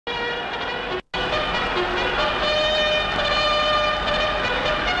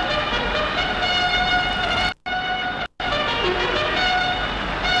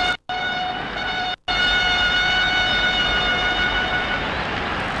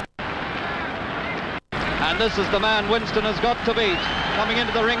And this is the man Winstone has got to beat. Coming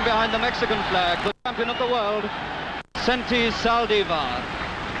into the ring behind the Mexican flag, the champion of the world, Vicente Saldivar.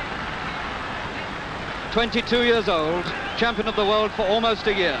 22 years old, champion of the world for almost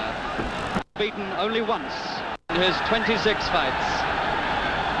a year. Beaten only once in his 26 fights.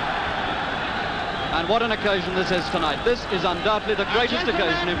 And what an occasion this is tonight. This is undoubtedly the greatest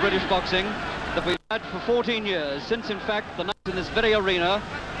occasion in British boxing that we've had for 14 years, since in fact the night in this very arena,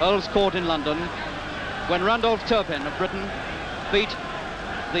 Earl's Court in London, when Randolph Turpin of Britain beat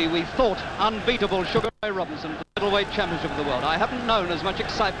the, we thought, unbeatable Sugar Ray Robinson for the middleweight championship of the world. I haven't known as much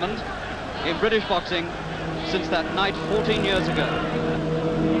excitement in British boxing since that night 14 years ago.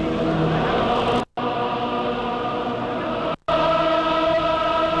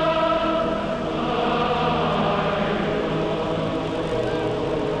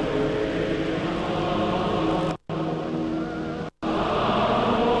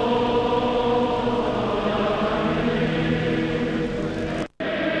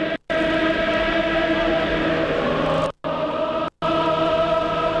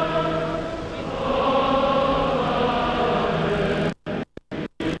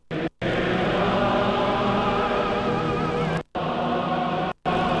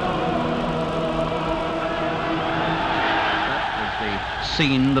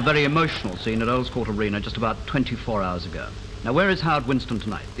 Scene, the very emotional scene at Earl's Court Arena just about 24 hours ago. Now, where is Howard Winstone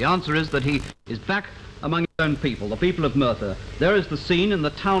tonight? The answer is that he is back among his own people, the people of Merthyr. There is the scene in the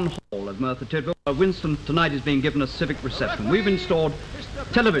town hall of Merthyr Tydvil, where Winstone tonight is being given a civic reception. We've installed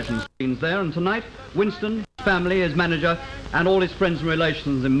television screens there, and tonight Winstone, his family, his manager, and all his friends and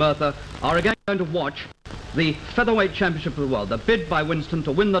relations in Merthyr are again going to watch the featherweight championship of the world, the bid by Winstone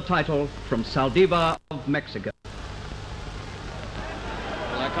to win the title from Saldivar of Mexico.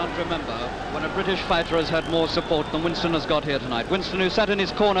 I can't remember when a British fighter has had more support than Winstone has got here tonight. Winstone, who sat in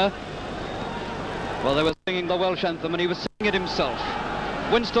his corner while they were singing the Welsh anthem, and he was singing it himself.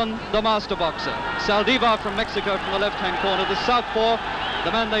 Winstone, the master boxer. Saldivar from Mexico from the left-hand corner. The southpaw,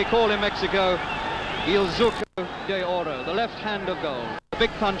 the man they call in Mexico, Il Zuco de Oro, the left hand of gold. The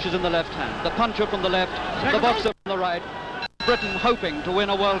big punch is in the left hand. The puncher from the left, the boxer from the right. Britain hoping to win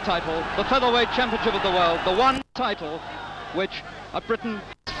a world title, the featherweight championship of the world, the one title which Britain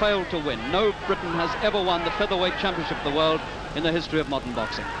has failed to win. No Briton has ever won the featherweight championship of the world in the history of modern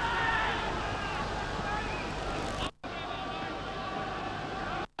boxing.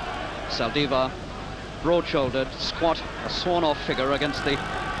 Saldivar, broad-shouldered, squat, a sworn-off figure against the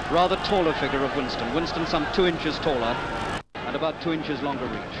rather taller figure of Winstone. Winstone some 2 inches taller and about 2 inches longer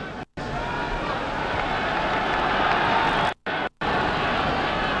reach.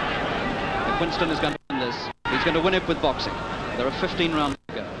 If Winstone is going to win this, he's going to win it with boxing. There are 15 rounds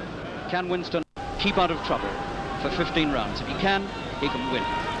to go. Can Winstone keep out of trouble for 15 rounds? If he can win.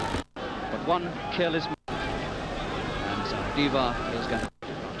 But one careless move, and Saldivar is going to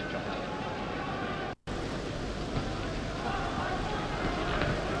keep out of trouble.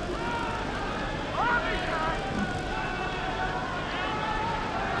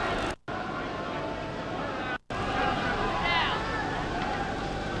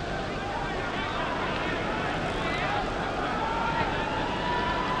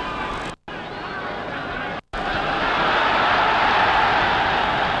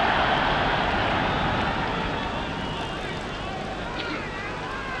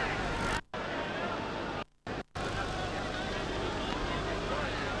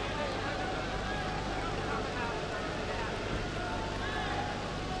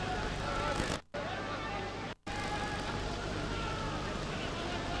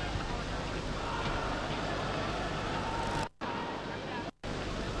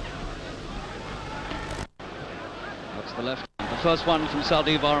 The left, the first one from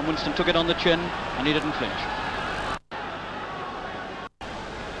Saldivar, and Winstone took it on the chin and he didn't flinch.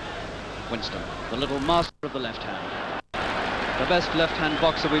 Winstone, the little master of the left hand, the best left hand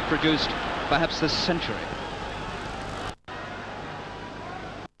boxer we've produced perhaps this century.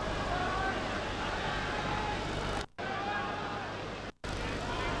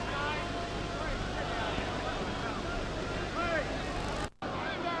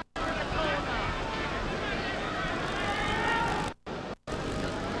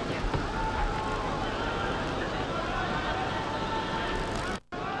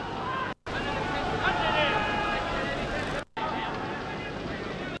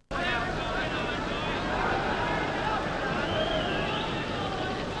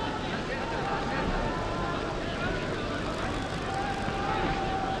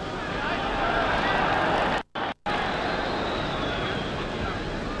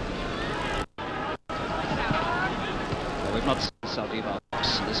 Saldivar.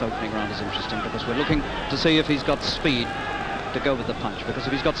 This opening round is interesting because we're looking to see if he's got speed to go with the punch, because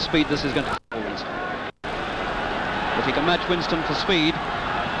if he's got speed, this is going to kill Winstone. If he can match Winstone for speed,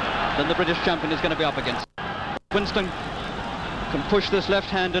 then the British champion is going to be up against him. Winstone can push this left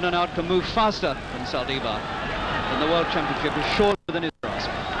hand in and out, can move faster than Saldivar. And the World Championship is short within his grasp.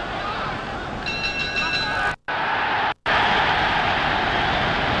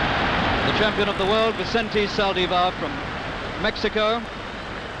 The champion of the world, Vicente Saldivar from Mexico,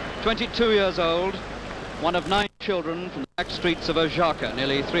 22 years old, one of 9 children from the back streets of Oaxaca,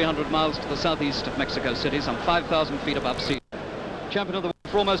 nearly 300 miles to the southeast of Mexico City, some 5,000 feet above sea. Champion of the world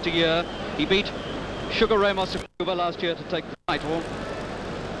for almost a year. He beat Sugar Ramos of Cuba last year to take the title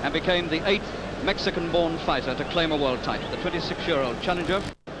and became the 8th Mexican-born fighter to claim a world title. The 26-year-old challenger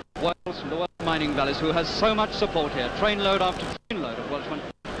from Wales, from the Welsh mining valleys, who has so much support here, trainload after trainload of Welshmen,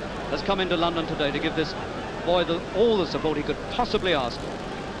 has come into London today to give this boy all the support he could possibly ask for.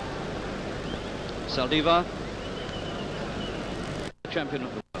 Saldivar, champion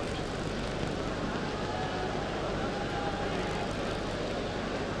of the world.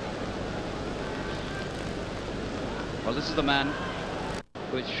 Well, this is the man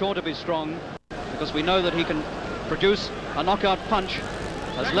who is sure to be strong, because we know that he can produce a knockout punch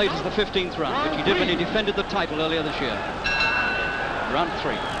as late as the 15th round, which he did when he defended the title earlier this year. Round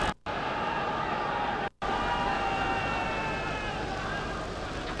 3.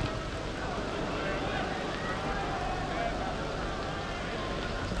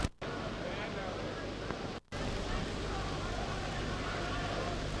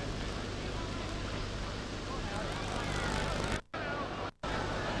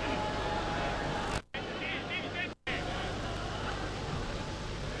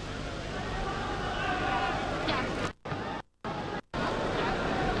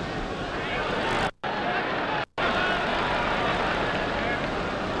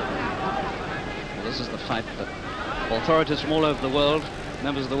 This is the fight that authorities from all over the world,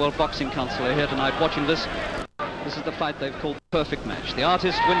 members of the World Boxing Council, are here tonight watching this. This is the fight they've called the perfect match. The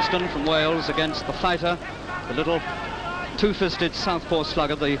artist Winstone from Wales against the fighter, the little two-fisted southpaw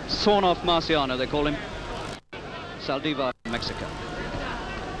slugger, the sawn-off Marciano, they call him, Saldivar from Mexico.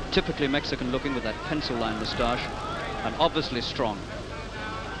 Typically Mexican looking with that pencil line moustache, and obviously strong.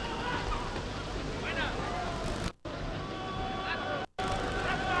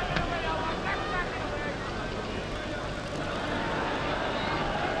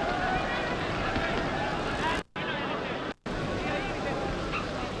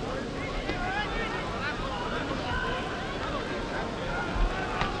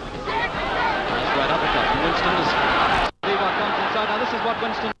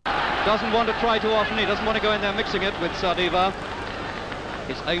 Winstone doesn't want to try too often. He doesn't want to go in there mixing it with Saldivar.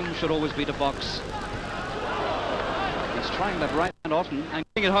 His aim should always be to box. He's trying that right hand often and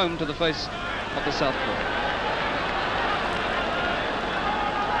getting it home to the face of the southpaw.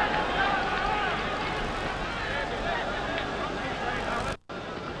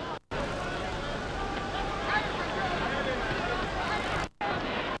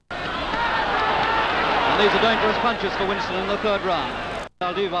 These are dangerous punches for Winstone in the 3rd round.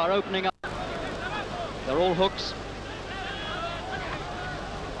 Saldivar opening up. They're all hooks.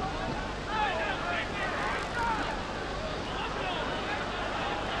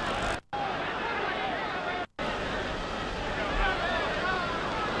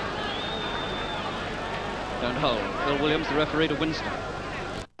 Don't hold. Bill Williams, the referee, to Winstone.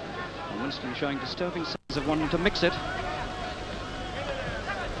 And Winstone showing disturbing signs of wanting to mix it.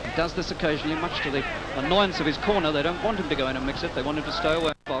 He does this occasionally, much to the annoyance of his corner. They don't want him to go in and mix it. They want him to stay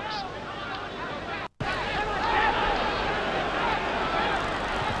away from the box.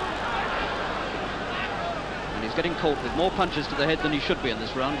 And he's getting caught with more punches to the head than he should be in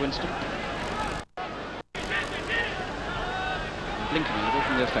this round, Winstone. Blinking a little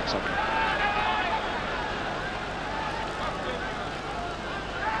from the effects of it.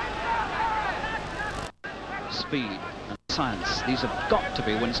 Speed and science, these have got to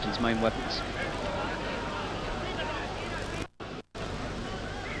be Winstone's main weapons.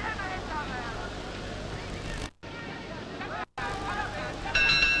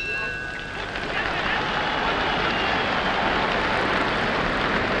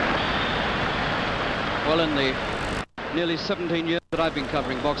 Well, in the nearly 17 years that I've been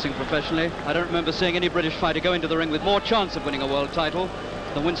covering boxing professionally, I don't remember seeing any British fighter go into the ring with more chance of winning a world title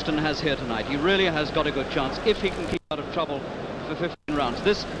than Winstone has here tonight. He really has got a good chance if he can keep out of trouble for 15 rounds.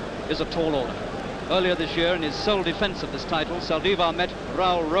 This is a tall order. Earlier this year, in his sole defense of this title, Saldivar met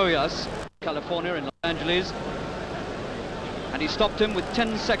Raul Rojas, California, in Los Angeles, and he stopped him with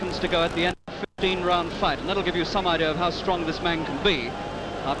 10 seconds to go at the end of the 15-round fight, and that'll give you some idea of how strong this man can be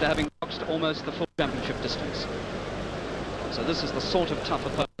after having boxed almost the full championship distance. So this is the sort of tough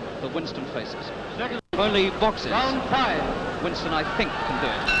opponent that Winstone faces. Only boxes. Round 5. Winstone, I think, can do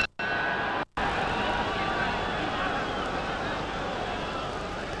it.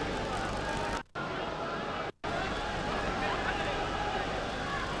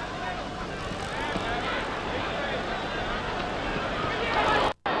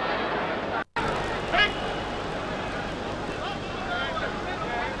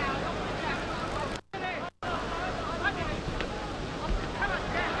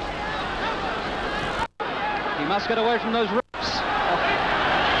 Must get away from those ropes. Oh.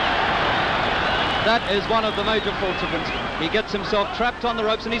 That is one of the major faults of Winstone. He gets himself trapped on the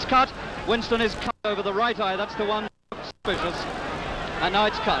ropes and he's cut. Winstone is cut over the right eye. That's the one suspicious. And now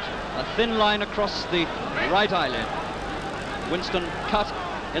it's cut. A thin line across the right eyelid. Winstone cut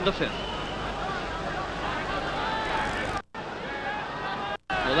in the 5th.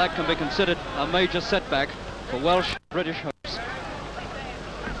 Well, that can be considered a major setback for Welsh British hopes.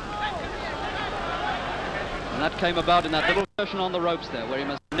 And that came about in that little session on the ropes there, where he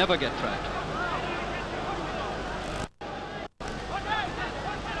must never get trapped.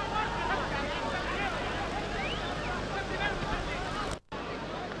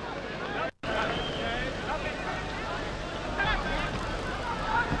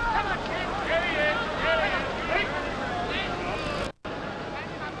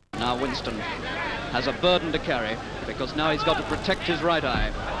 Now Winstone has a burden to carry, because now he's got to protect his right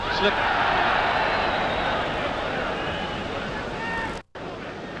eye. Slip.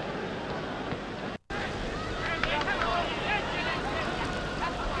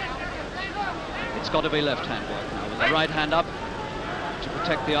 Got to be left hand work now, with the right hand up to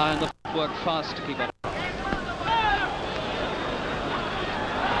protect the eye and the footwork fast to keep up.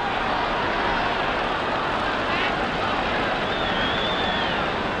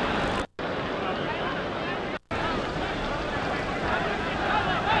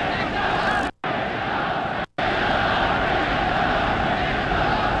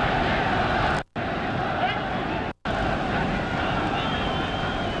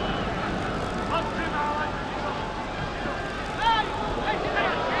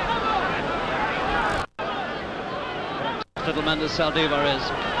 Little man this Saldivar is.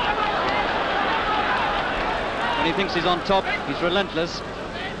 When he thinks he's on top, he's relentless.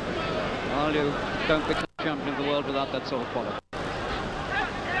 Well, you don't become champion of the world without that sort of quality.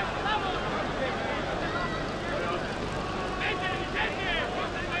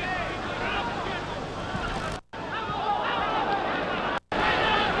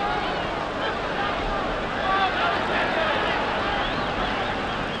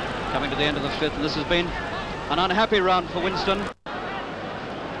 Coming to the end of the 5th, and this has been an unhappy round for Winstone.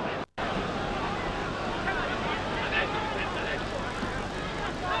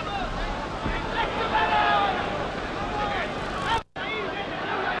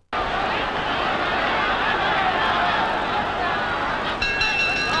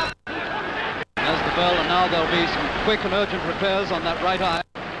 There's the bell, and now there'll be some quick and urgent repairs on that right eye.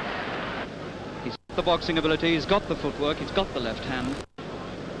 He's got the boxing ability, he's got the footwork, he's got the left hand,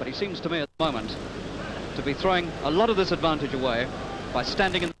 but he seems to me at the moment to be throwing a lot of this advantage away by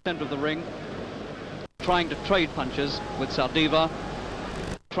standing in the centre of the ring, trying to trade punches with Saldivar,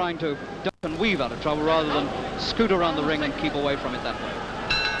 trying to duck and weave out of trouble rather than scoot around the ring and keep away from it that way.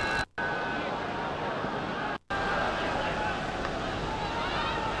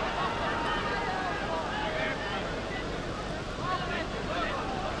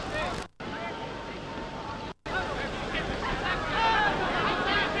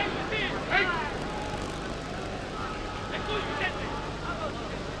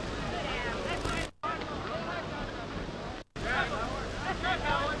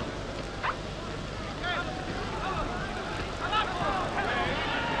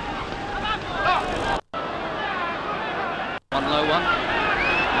 Low one,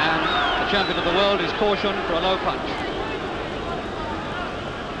 and the champion of the world is cautioned for a low punch.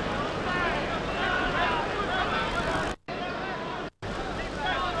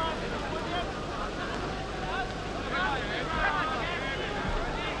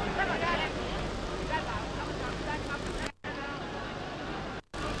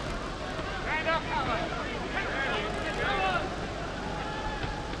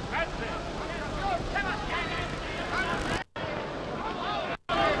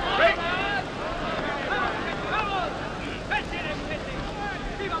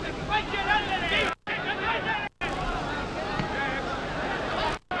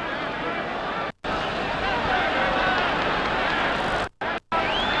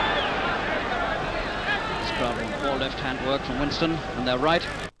 left-hand work from Winstone, and their right.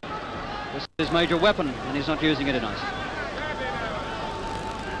 This is his major weapon, and he's not using it enough.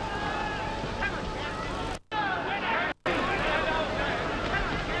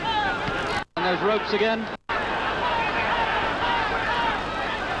 And those ropes again.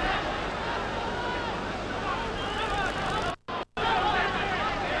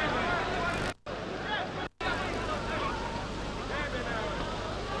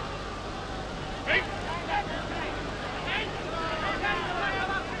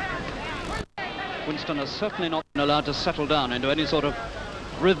 Winstone has certainly not been allowed to settle down into any sort of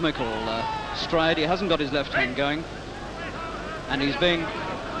rhythmical stride. He hasn't got his left hand going, and he's being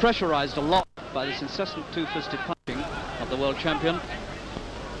pressurized a lot by this incessant two-fisted punching of the world champion.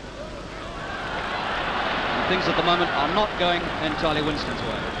 And things at the moment are not going entirely Winstone's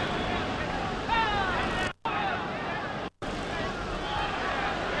way.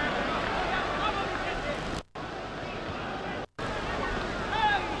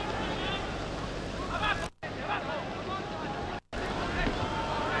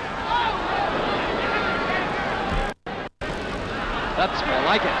 That's more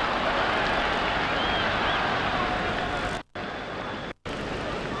like it.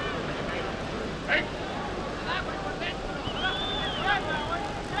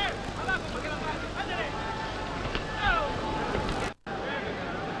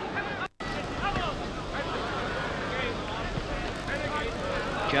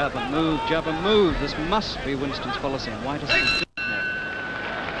 Jab and move, jab and move. This must be Winstone's policy, and why doesn't he do it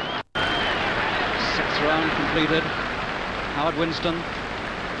more? Sixth round completed. Howard Winstone,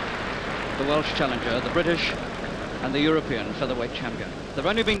 the Welsh challenger, the British and the European featherweight champion. There have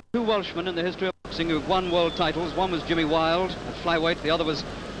only been two Welshmen in the history of boxing who've won world titles. One was Jimmy Wilde at flyweight, the other was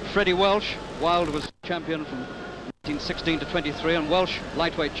Freddie Welsh. Wilde was champion from 1916 to 23 and Welsh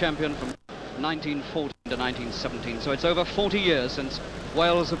lightweight champion from 1914 to 1917. So it's over 40 years since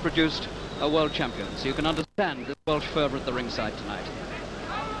Wales have produced a world champion. So you can understand the Welsh fervour at the ringside tonight.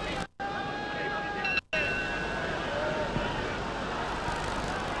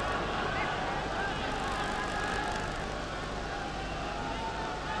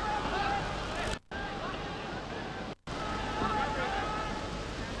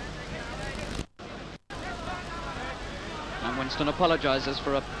 Winstone apologises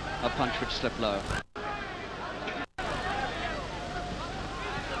for a punch which slipped low.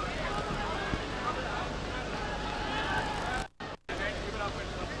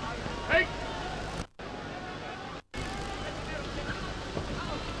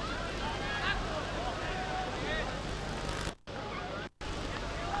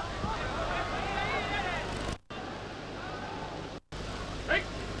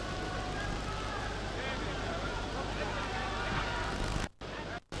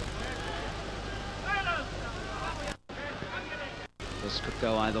 This could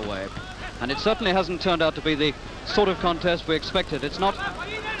go either way, and it certainly hasn't turned out to be the sort of contest we expected. It's not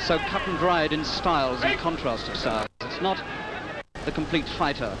so cut and dried in styles and contrast of styles. It's not the complete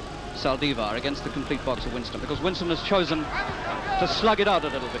fighter Saldivar against the complete boxer Winstone, because Winstone has chosen to slug it out a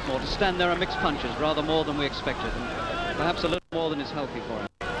little bit more, to stand there and mix punches rather more than we expected, and perhaps a little more than is healthy for him.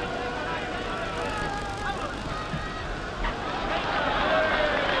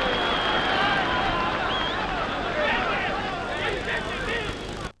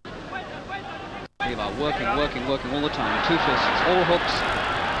 Working all the time. Two fists, all hooks.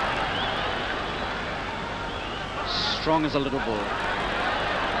 Strong as a little bull.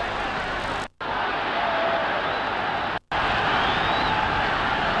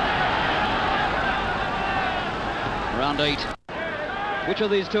 Round 8. Which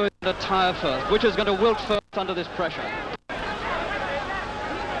of these two is going to tire first? Which is going to wilt first under this pressure?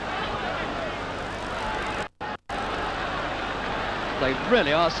 They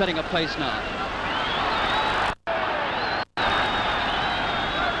really are setting a pace now.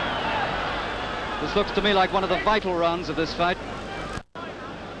 This looks to me like one of the vital rounds of this fight.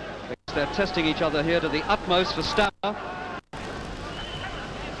 They're testing each other here to the utmost for stamina.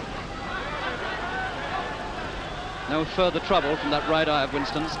 No further trouble from that right eye of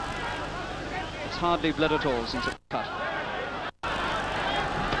Winstone's. It's hardly bled at all since it was cut.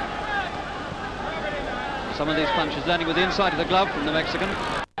 Some of these punches landing with the inside of the glove from the Mexican.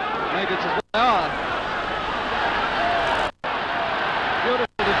 Maybe it's as well they are. Beautiful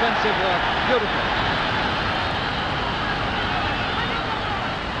defensive work, beautiful.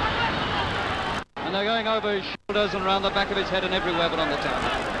 And they're going over his shoulders and around the back of his head and everywhere but on the top.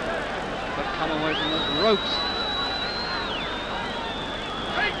 But come away from those ropes.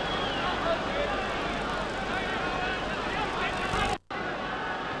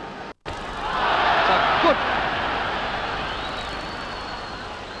 It's a good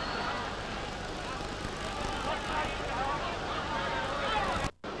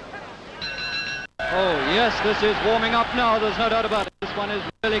Yes, this is warming up now, there's no doubt about it. This one is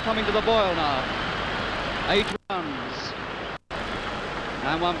really coming to the boil now. 8 rounds.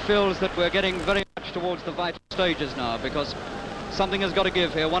 And one feels that we're getting very much towards the vital stages now, because something has got to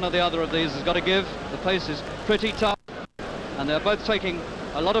give here. One or the other of these has got to give. The pace is pretty tough, and they're both taking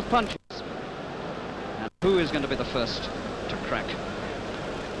a lot of punches. And who is going to be the first to crack?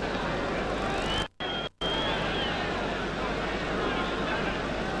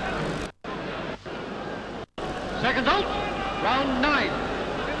 Seconds out, round 9.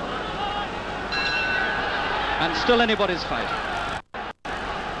 And still anybody's fight.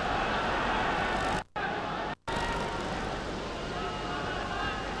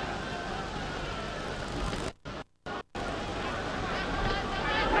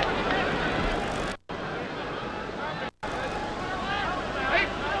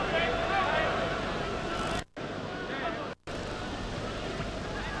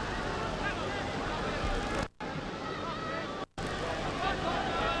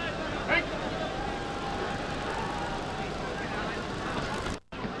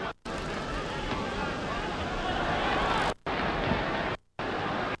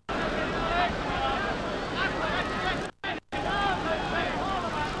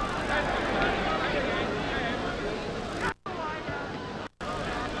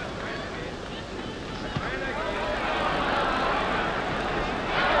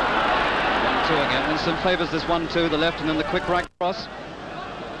 Winstone favours this 1-2, the left, and then the quick right cross.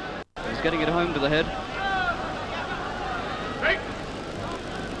 He's getting it home to the head.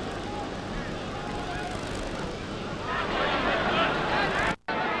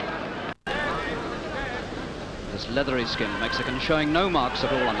 This leathery skinned Mexican showing no marks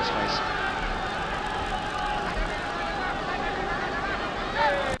at all on his face.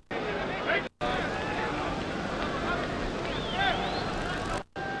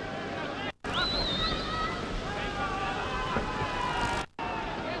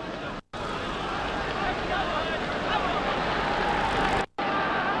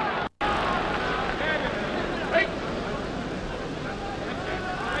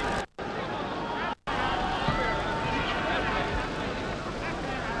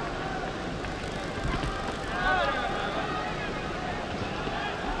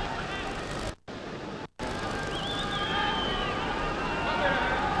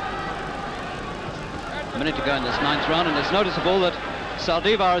 A minute to go in this 9th round, and it's noticeable that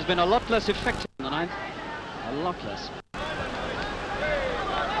Saldivar has been a lot less effective in the 9th. A lot less.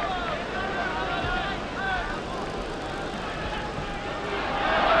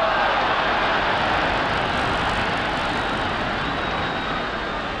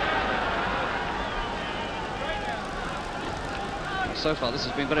 So far this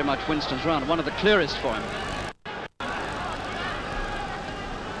has been very much Winstone's round, one of the clearest for him.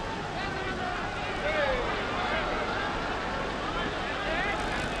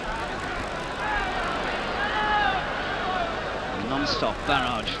 Non-stop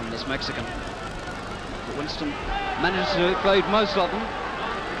barrage from this Mexican. But Winstone managed to evade most of them.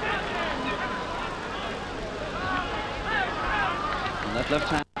 And that left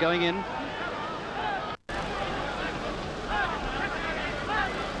hand going in.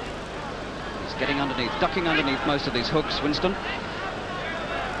 He's getting underneath, ducking underneath most of these hooks, Winstone.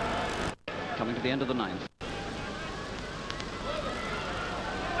 Coming to the end of the 9th.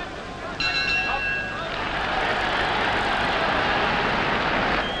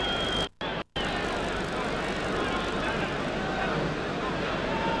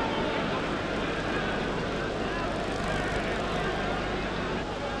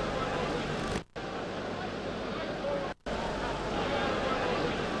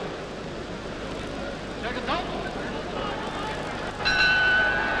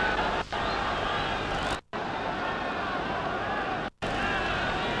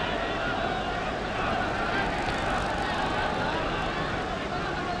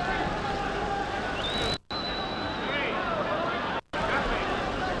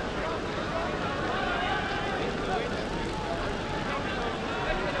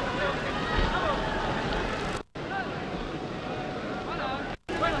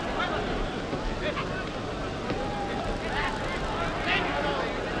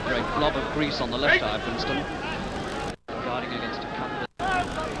 Blob of grease on the left eye of Winstone, guarding against a cut.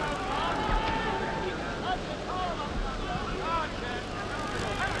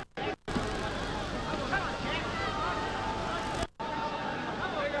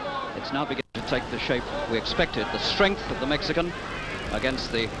 It's now beginning to take the shape we expected, the strength of the Mexican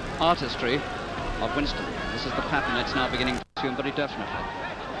against the artistry of Winstone. This is the pattern it's now beginning to assume very definitely.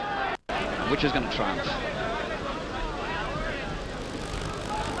 Which is going to triumph?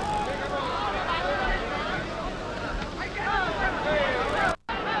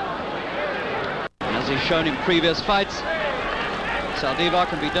 he's shown in previous fights, Saldivar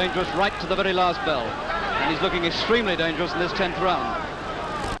can be dangerous right to the very last bell. And he's looking extremely dangerous in this 10th round.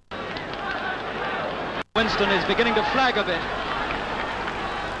 Winstone is beginning to flag a bit.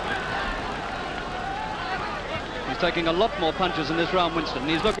 He's taking a lot more punches in this round, Winstone.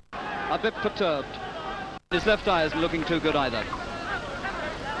 He's looking a bit perturbed. His left eye isn't looking too good either.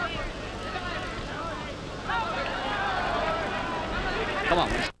 Come on,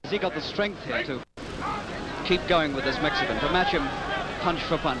 has he got the strength here to keep going with this Mexican, to match him punch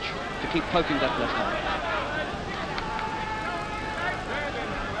for punch, to keep poking that left eye?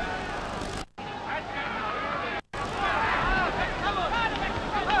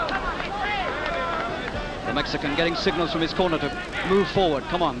 The Mexican getting signals from his corner to move forward.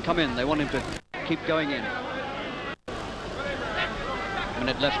 Come on, come in. They want him to keep going in. A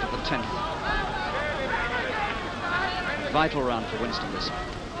minute left of the 10th. Vital round for Winstone, this.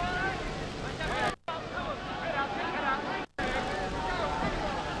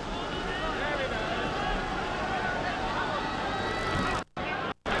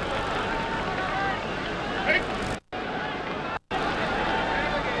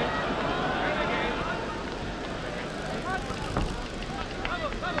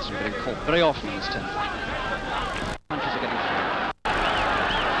 Winstone getting caught very often in this 10th. Punches are getting through.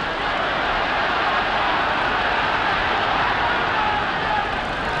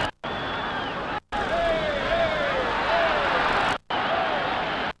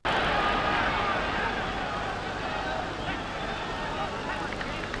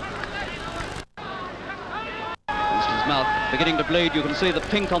 Mouth beginning to bleed. You can see the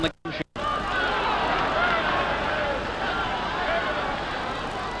pink on the gun sheet.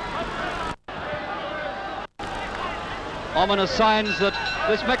 Ominous signs that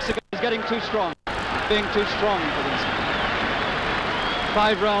this Mexican is getting too strong, being too strong for Winstone.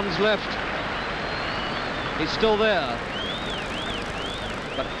 5 rounds left. He's still there.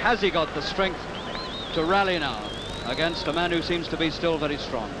 But has he got the strength to rally now against a man who seems to be still very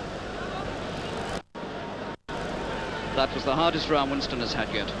strong? That was the hardest round Winstone has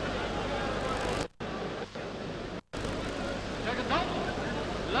had yet.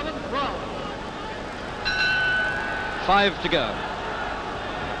 11th round. 5 to go.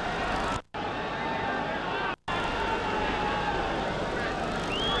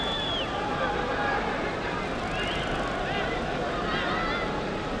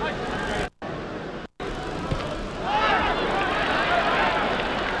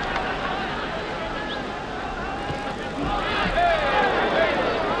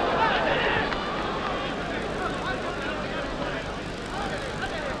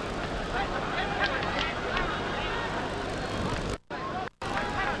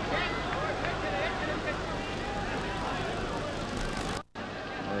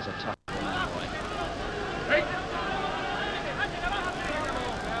 There's a tough one.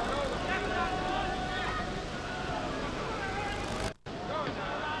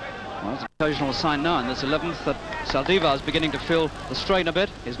 Well, there's an occasional sign now in this 11th that Saldivar is beginning to feel the strain a bit.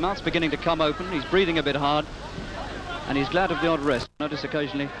 His mouth's beginning to come open. He's breathing a bit hard. And he's glad of the odd rest. Notice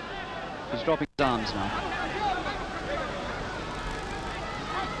occasionally he's dropping his arms now.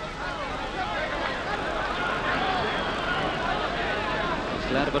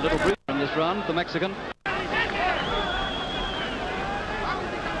 Glad of a little breather in this round, the Mexican.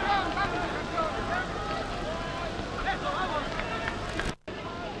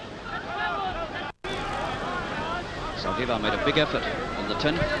 Saldivar made a big effort in the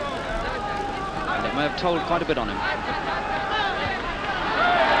 10th, and it may have told quite a bit on him.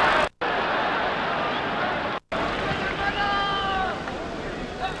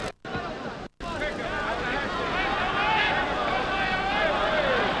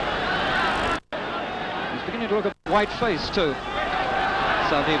 To look at white face too,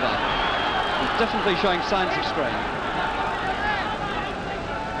 Saldivar. He's definitely showing signs of strain.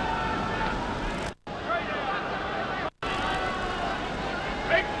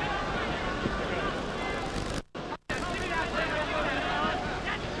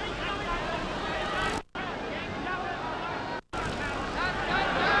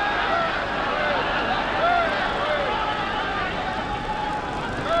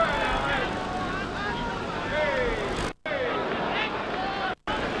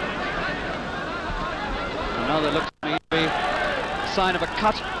 Now there looks to me to be a sign of a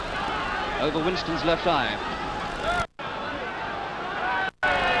cut over Winstone's left eye.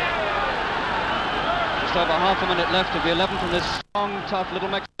 Just over half a minute left of the 11th, and this strong, tough little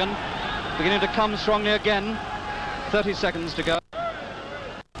Mexican beginning to come strongly again. 30 seconds to go.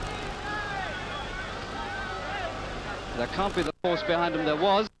 There can't be the force behind him there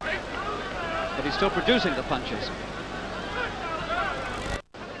was. but he's still producing the punches.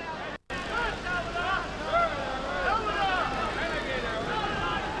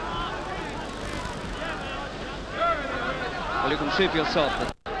 Well, you can see for yourself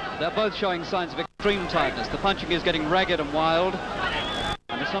that they're both showing signs of extreme tiredness. The punching is getting ragged and wild,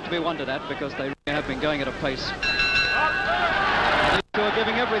 and it's not to be wondered at because they really have been going at a pace. And these two are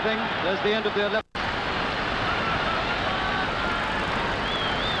giving everything. There's the end of the 11th.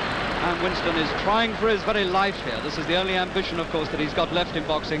 And Winstone is trying for his very life here. This is the only ambition, of course, that he's got left in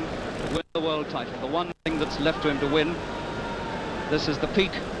boxing, to win the world title. The one thing that's left to him to win. This is the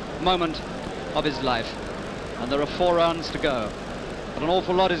peak moment of his life. And there are 4 rounds to go. But an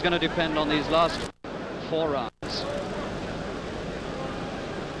awful lot is going to depend on these last 4 rounds.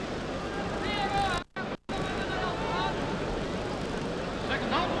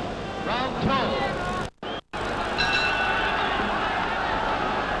 Second round, round 12.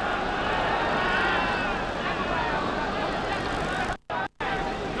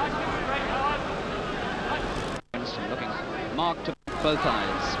 Looking marked to both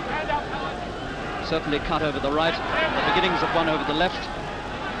eyes. Certainly cut over the right, and the beginnings of one over the left.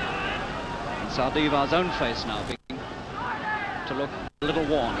 And Saldivar's own face now beginning to look a little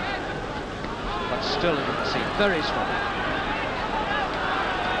worn, but still, as you can see, very strong.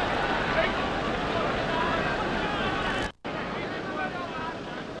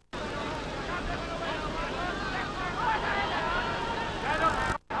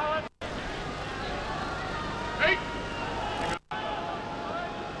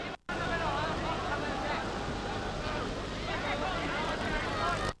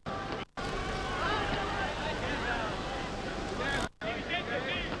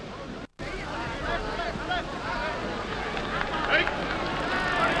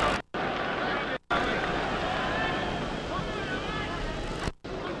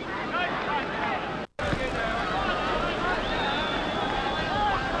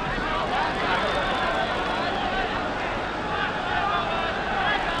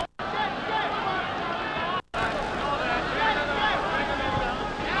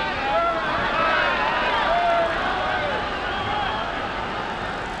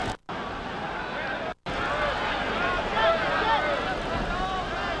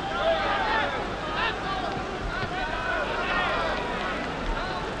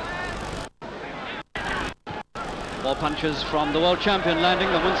 More punches from the world champion landing,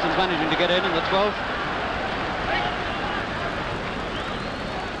 and Winstone's managing to get in the 12th.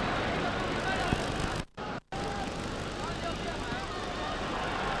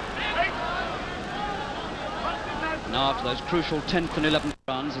 Now after those crucial 10th and 11th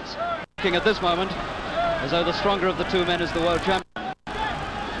rounds, it's looking at this moment as though the stronger of the two men is the world champion.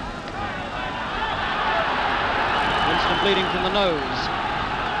 Winstone bleeding from the nose.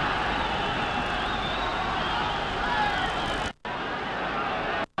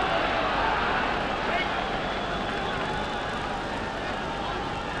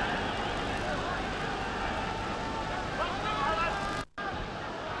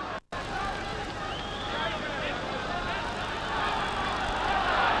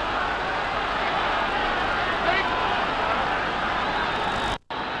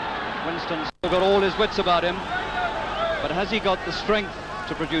 Winstone's still got all his wits about him, but has he got the strength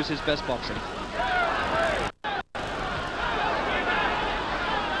to produce his best boxing?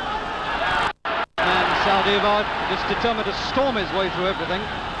 And Saldivar is determined to storm his way through everything.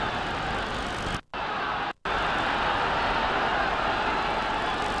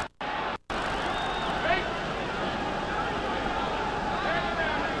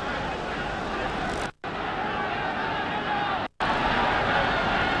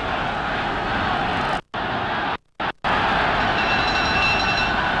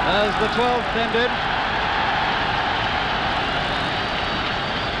 As the 12th ended.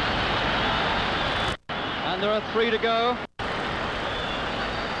 And there are 3 to go.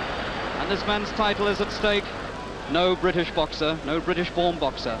 And this man's title is at stake. No British boxer, no British-born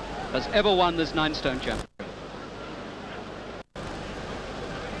boxer has ever won this 9-stone championship.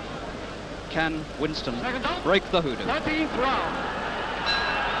 Can Winstone break the hoodoo? 13th round.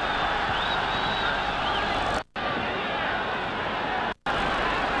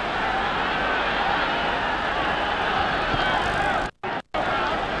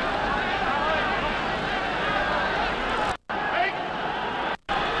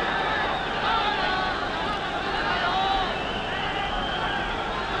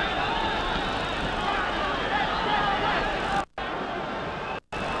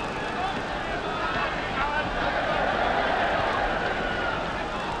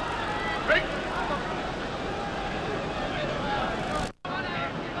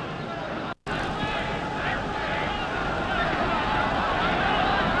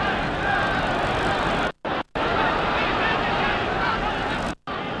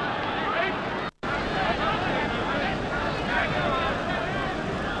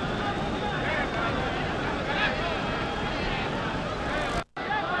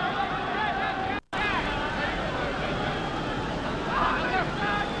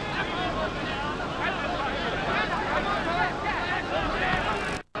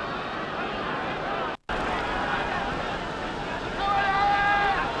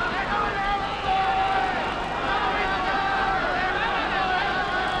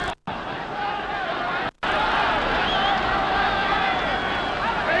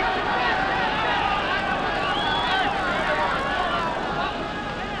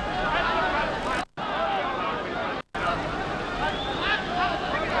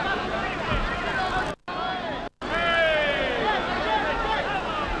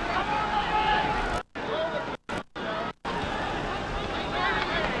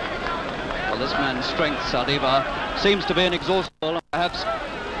 This man's strength, Saldivar, seems to be inexhaustible. Perhaps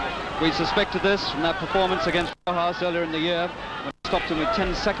we suspected this from that performance against Rojas earlier in the year, when he stopped him with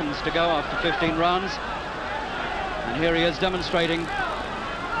 10 seconds to go after 15 rounds. And here he is demonstrating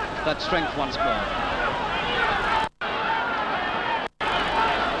that strength once more.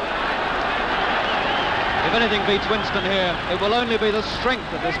 If anything beats Winstone here, it will only be the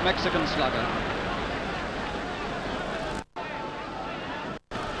strength of this Mexican slugger.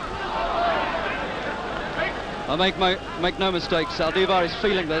 Make no mistake, Saldivar is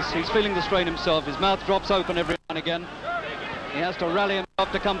feeling this. He's feeling the strain himself. His mouth drops open every now and again. He has to rally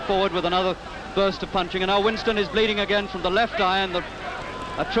himself to come forward with another burst of punching. And now Winstone is bleeding again from the left eye, and a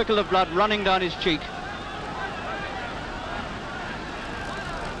trickle of blood running down his cheek.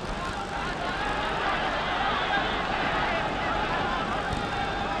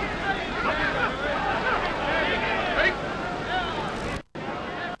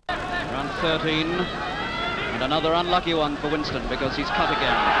 Round 13. And another unlucky one for Winstone, because he's cut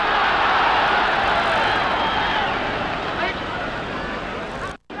again.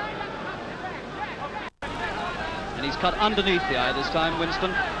 And he's cut underneath the eye this time,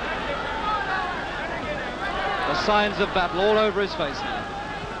 Winstone. The signs of battle all over his face now.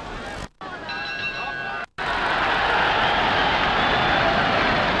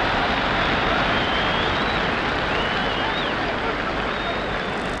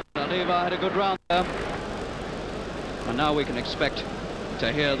 Saldivar had a good round there. And now we can expect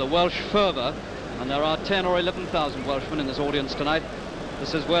to hear the Welsh fervour, and there are 10 or 11,000 Welshmen in this audience tonight.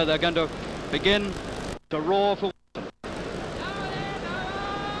 This is where they're going to begin to roar for Winstone.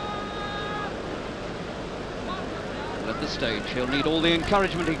 And at this stage, he'll need all the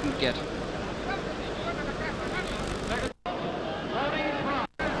encouragement he can get.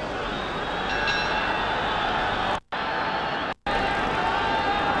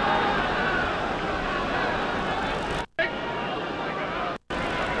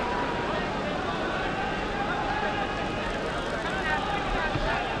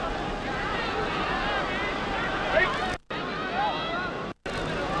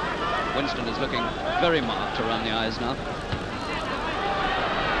 Winstone is looking very marked around the eyes now.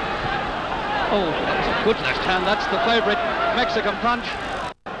 Oh, that's a good left hand. That's the favourite Mexican punch.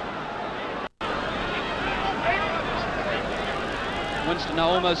 Winstone now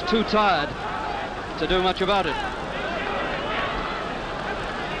almost too tired to do much about it.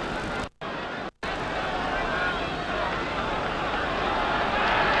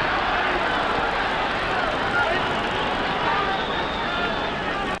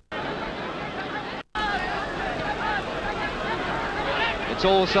 It's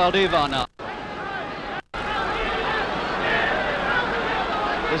all Saldivar now.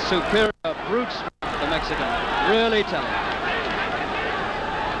 The superior brute strength of the Mexican, really telling.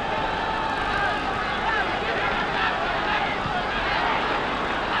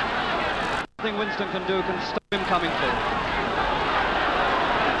 Nothing Winstone can do can stop him coming forward.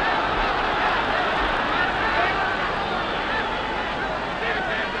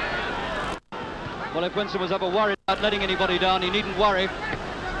 Well, if Winstone was ever worried about letting anybody down, he needn't worry,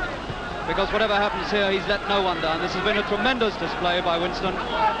 because whatever happens here, he's let no one down. This has been a tremendous display by Winstone,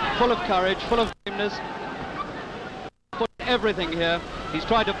 full of courage, full of gameness, put everything here. He's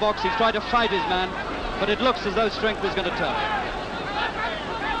tried to box, he's tried to fight his man, but it looks as though strength is going to turn.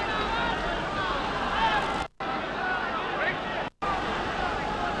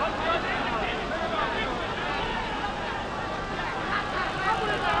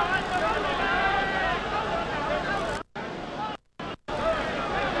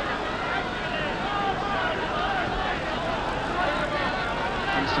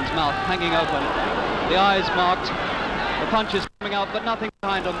 Winstone's mouth hanging open, the eyes marked, the punches coming out, but nothing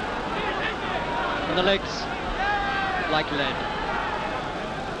behind them, and the legs like lead.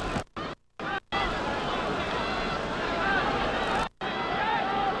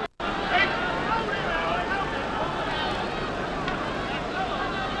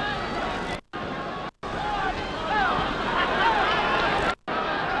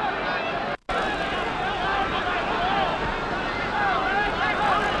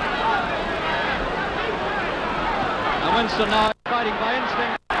 Winstone now fighting by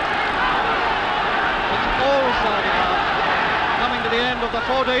instinct. It's all Saldivar, coming to the end of the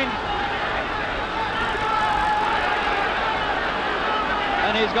 14th.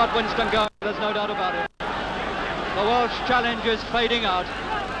 And he's got Winstone going, there's no doubt about it. The Welsh challenge is fading out.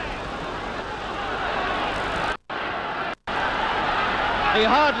 He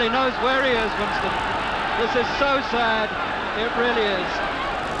hardly knows where he is, Winstone. This is so sad, it really is.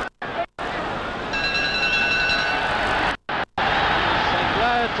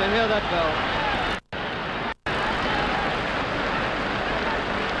 To hear that bell.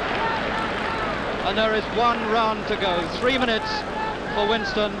 And there is one round to go. 3 minutes for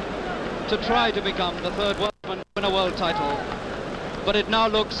Winstone to try to become the third Welshman to win a world title. But it now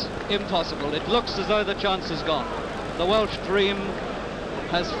looks impossible. It looks as though the chance is gone. The Welsh dream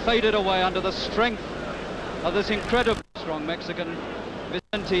has faded away under the strength of this incredibly strong Mexican,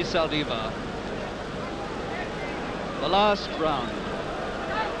 Vicente Saldivar. The last round.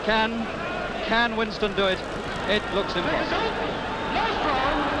 Can Winstone do it? It looks impossible. Last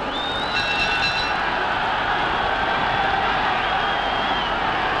round.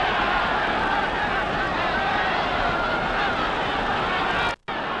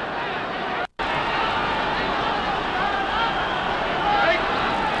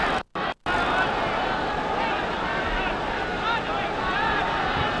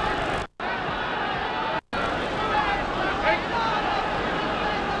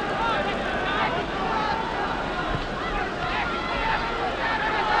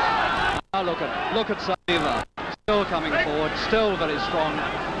 Look at Saldivar, still coming forward, still very strong.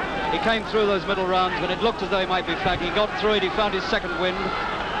 He came through those middle rounds when it looked as though he might be flagging. He got through it, he found his second wind,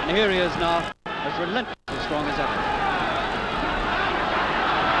 and here he is now, as relentlessly strong as ever.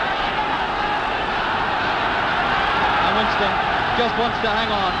 And Winstone just wants to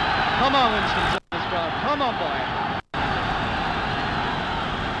hang on. Come on, Winstone, says this crowd. Come on, boy.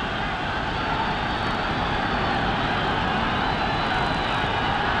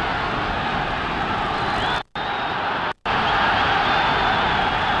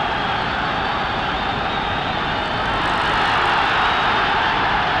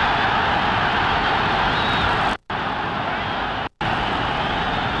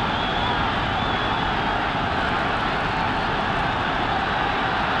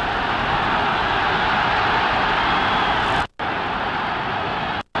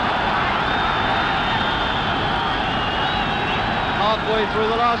 Through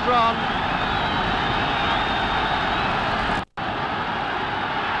the last round.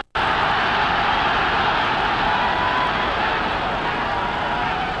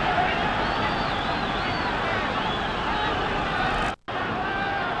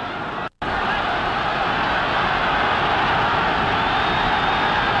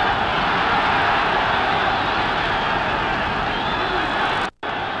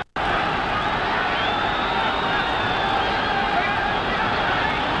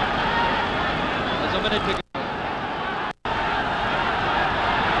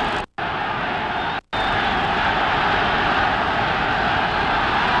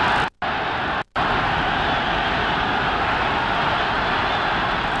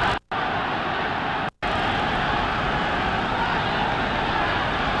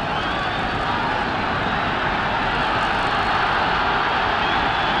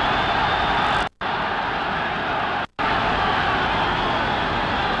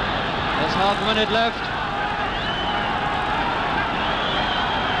 Half a minute left.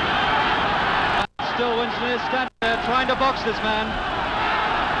 And still Winstone is standing there trying to box this man.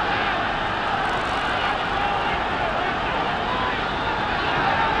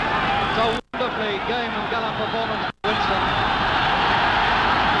 It's a wonderfully game and gallant performance from Winstone.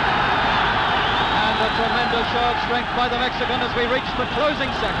 And a tremendous show of strength by the Mexican as we reach the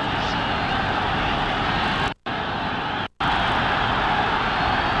closing seconds.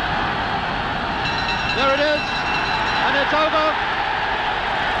 There it is, and it's over.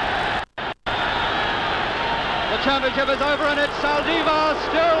 The championship is over, and it's Saldivar,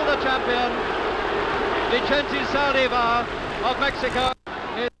 still the champion. Vicente Saldivar of Mexico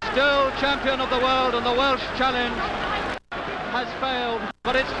is still champion of the world, and the Welsh challenge has failed,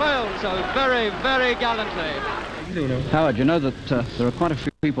 but it's failed so very, very gallantly. Howard, you know that there are quite a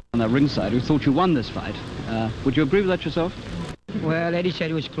few people on that ringside who thought you won this fight. Would you agree with that yourself? Well, Eddie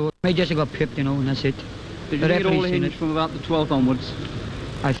said it was close. I just got pipped, you know, and that's it. Did you think it all hinged from about the 12th onwards?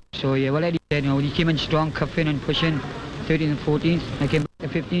 I think so, yeah. Well, Eddie said, you know, he came in strong, cuffing and pushing, 13th and 14th. I came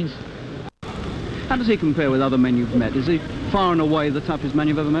back to 15th. How does he compare with other men you've met? Is he far and away the toughest man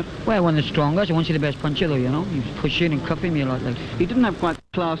you've ever met? Well, one of the strongest. I won't say the best puncher, though, you know. He was pushing and cuffing me a lot. Like. He didn't have quite the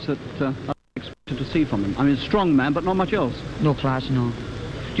class that I expected to see from him. I mean, a strong man, but not much else. No class, no.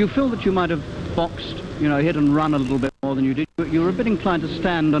 Do you feel that you might have boxed, you know, hit and run a little bit more than you did? You were a bit inclined to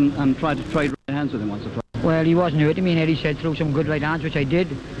stand and try to trade right hands with him once or twice. Well, he wasn't hurting me, and Eddie said throw some good right hands, which I did.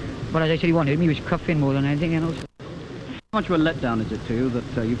 But as I said, he wasn't hurting me. He was cuffing more than anything, you know. So. How much of a letdown is it to you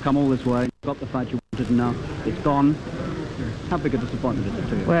that you've come all this way, you've got the fight you wanted, and now it's gone? How big a disappointment is it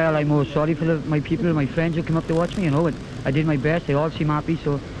to you? Well, I'm more sorry for my people, my friends who came up to watch me, you know. I did my best. They all seem happy,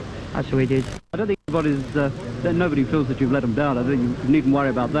 so that's the way it is. I don't think nobody feels that you've let them down. I don't think you needn't worry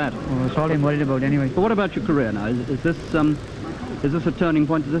about that. Well, that's all I'm worried about anyway. But what about your career now? Is this Is this a turning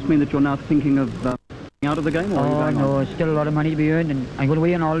point? Does this mean that you're now thinking of getting out of the game? Or are you going no, on? there's still a lot of money to be earned, and I'm going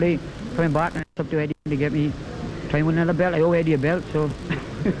away on holiday, coming back, and it's up to Eddie to get me, try and win another belt. I owe Eddie a belt, so...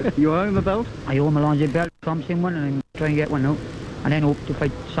 You owe him a belt? I owe him a Longe belt, Thompson one, and I'm trying to get one now. And then hope to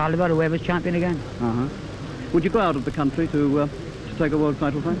fight Saldivar, whoever's champion again. Uh-huh. Would you go out of the country to take a world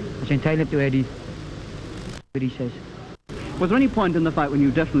title fight? It's entirely up to Eddie, what he says. Was there any point in the fight when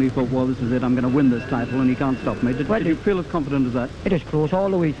you definitely thought, well, this is it, I'm going to win this title and he can't stop me? Did you feel as confident as that? It was close all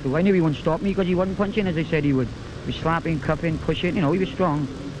the way through. I knew he wouldn't stop me because he wasn't punching as I said he would. He was slapping, cuffing, pushing, you know, he was strong.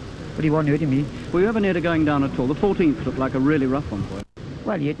 But he wasn't hurting me. Were you ever near to going down at all? The 14th looked like a really rough one for you.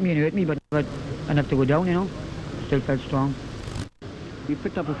 Well, he hit me and hurt me, but enough to go down, you know. Still felt strong. You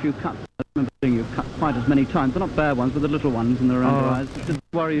picked up a few cuts. I remember seeing you cut quite as many times. They're not bad ones, but the little ones and they're around your eyes. Did it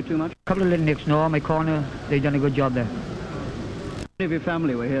worry you too much? A couple of little nicks, no, my corner, they've done a good job there. How many of your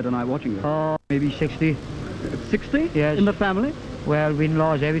family were here tonight watching you? Oh, maybe 60. 60? Yes. In the family? Well,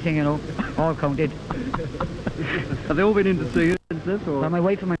 in-laws, everything, you know, all counted. Have they all been in to see you since this? Or? Well, my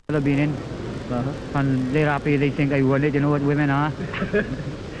wife and my mother have been in, and they're happy, they think I won it, you know what women are.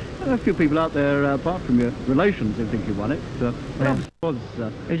 There are a few people out there, apart from your relations, who think you won it. But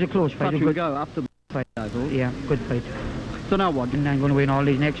obviously it was a close fight. Touch and go after the fight, I thought. Yeah, good fight. So now what? And I'm going to win all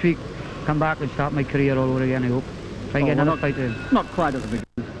these next week. Come back and start my career all over again, I hope. Try and get another fight in. Not quite at the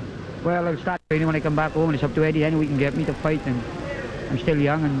beginning. Well, I'll start training when I come back home, and it's up to Eddie then. We can get me to fight, and I'm still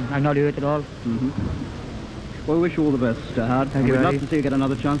young and I'm not hurt at all. Well, we wish you all the best, Howard. Thank you, we'd love Eddie. to see you get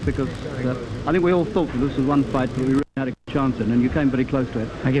another chance because I think we all thought that this was one fight that we really had a good chance in, and you came very close to it.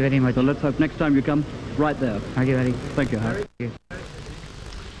 Thank you very much. So let's hope next time you come, right there. Thank you, Eddie. Thank you, Howard.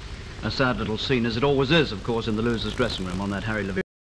 A sad little scene, as it always is, of course, in the losers' dressing room on that Harry Levine.